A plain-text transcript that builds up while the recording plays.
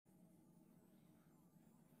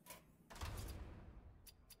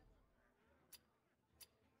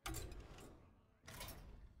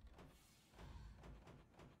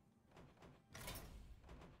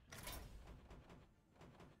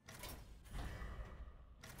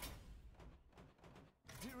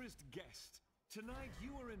dearest guest, tonight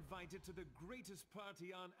you are invited to the greatest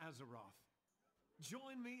party on Azeroth.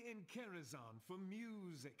 Join me in Karazhan for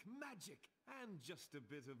music, magic, and just a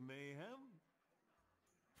bit of mayhem.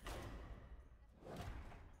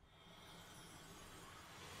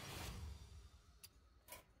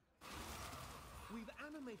 We've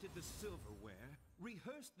animated the silverware,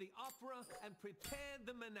 rehearsed the opera, and prepared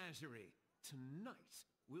the menagerie. Tonight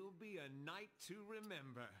will be a night to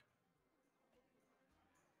remember.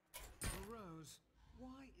 Rose,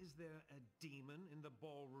 why is there a demon in the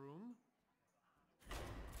ballroom?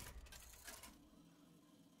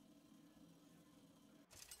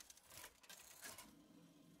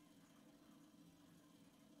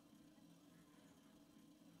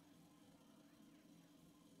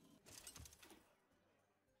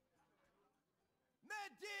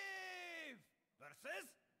 Medivh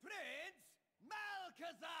versus Prince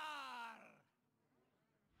Malchezaar!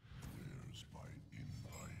 There's my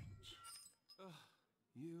invite. Ugh,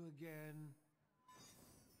 you again.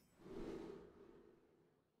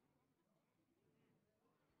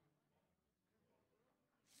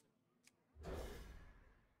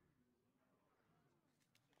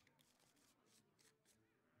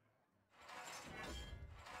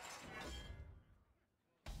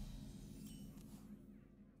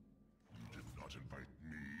 You did not invite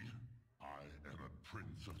me. I am a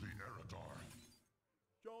prince of the Eredar.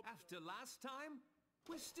 After last time,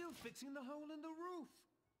 we're still fixing the hole in the roof.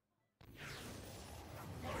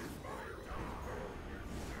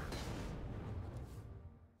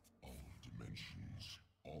 All dimensions,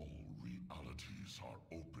 all realities are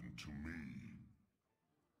open to me.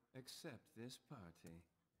 Except this party.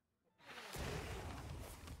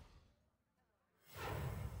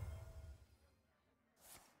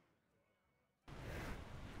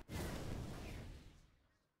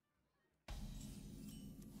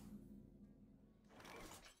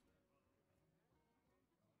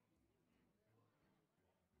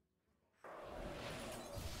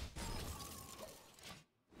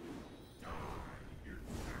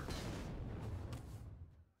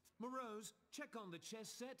 Morose, check on the chess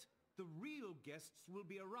set. The real guests will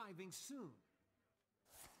be arriving soon.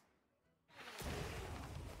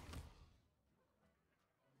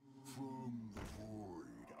 From the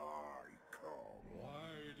void I come.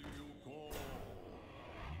 Why do you call?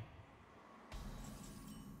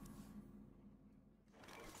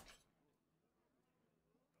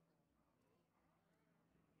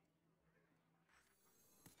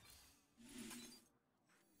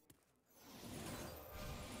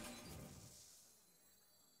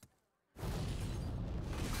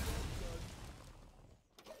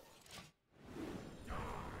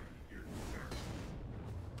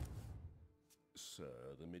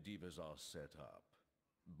 Sir, the Medivhs are set up.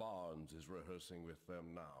 Barnes is rehearsing with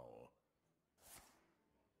them now.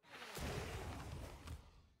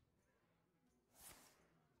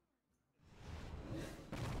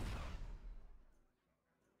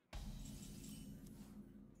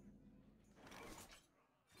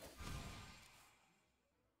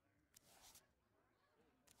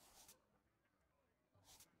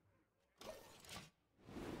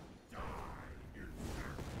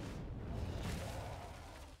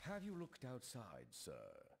 Have you looked outside, sir?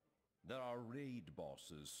 There are raid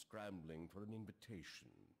bosses scrambling for an invitation.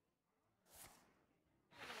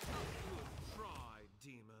 Good try,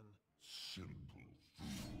 demon. Simple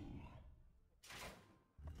fool.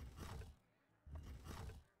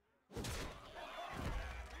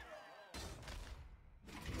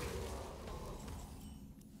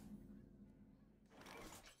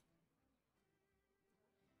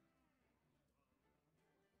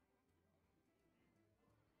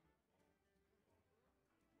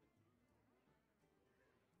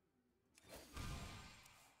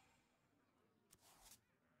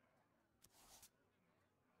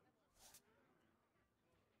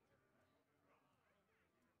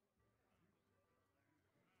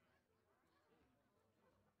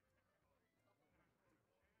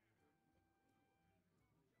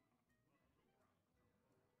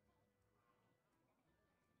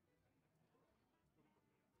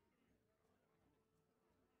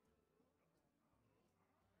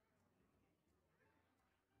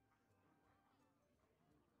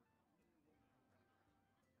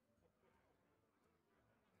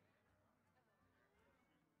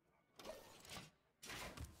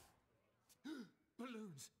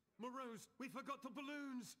 Balloons! Morose, we forgot the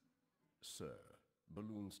balloons! Sir,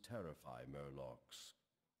 balloons terrify Murlocs.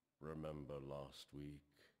 Remember last week?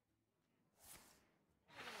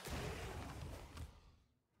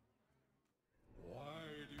 Why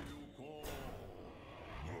do you call?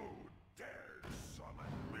 Who dares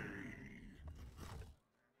summon me?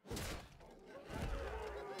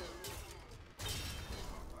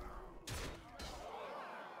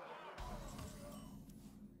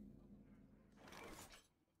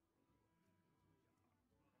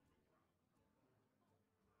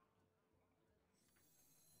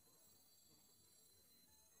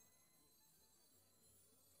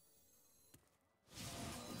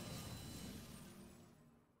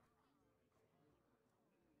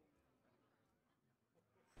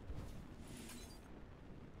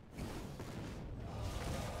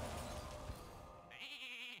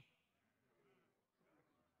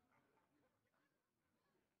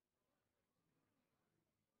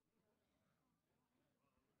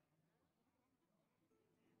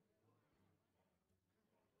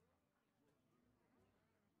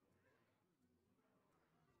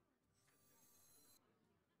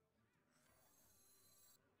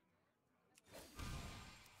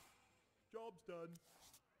 Job's done.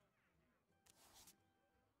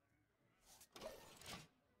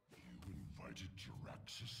 You invited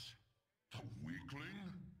Jaraxxus? The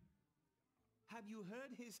weakling? Have you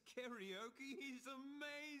heard his karaoke? He's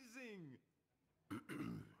amazing!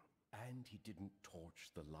 And he didn't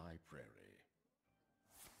torch the library.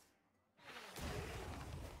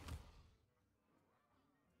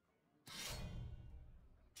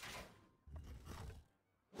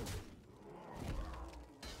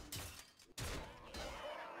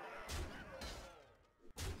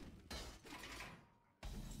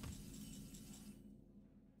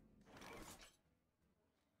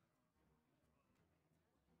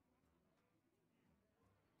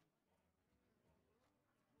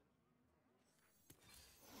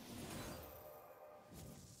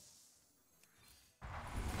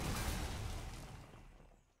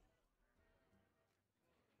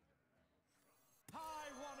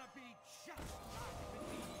 I wanna be just like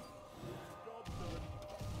Medivh. Job's done.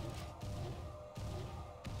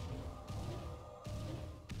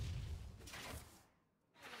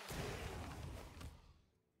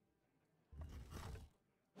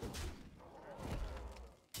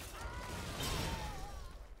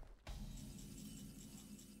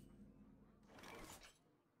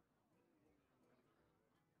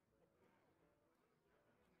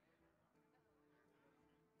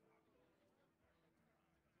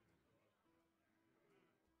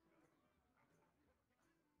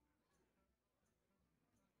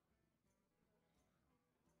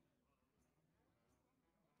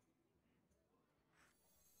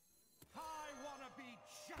 I wanna be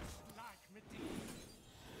just like Medivh.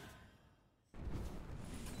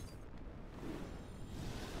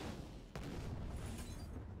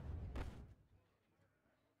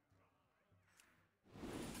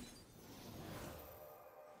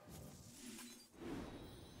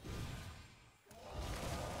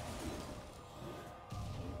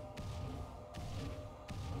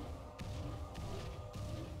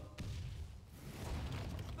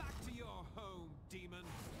 Back to your home, demon!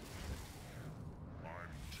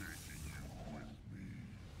 I'm taking you with me.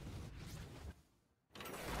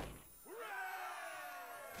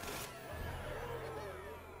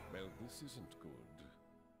 Well, this isn't good.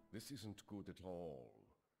 This isn't good at all.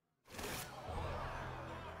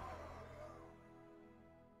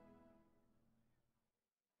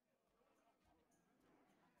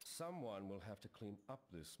 Someone will have to clean up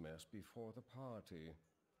this mess before the party.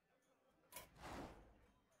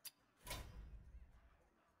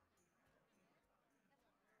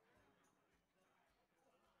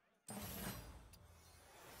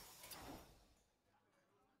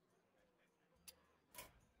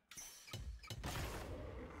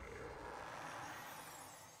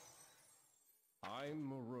 I'm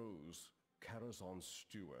Morose, Karazhan's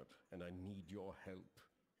steward, and I need your help.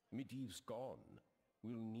 Medivh's gone.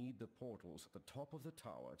 We'll need the portals at the top of the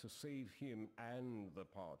tower to save him and the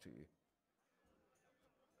party.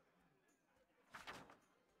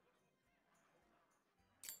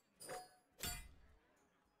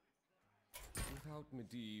 Without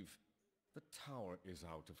Medivh, the tower is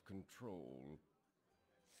out of control.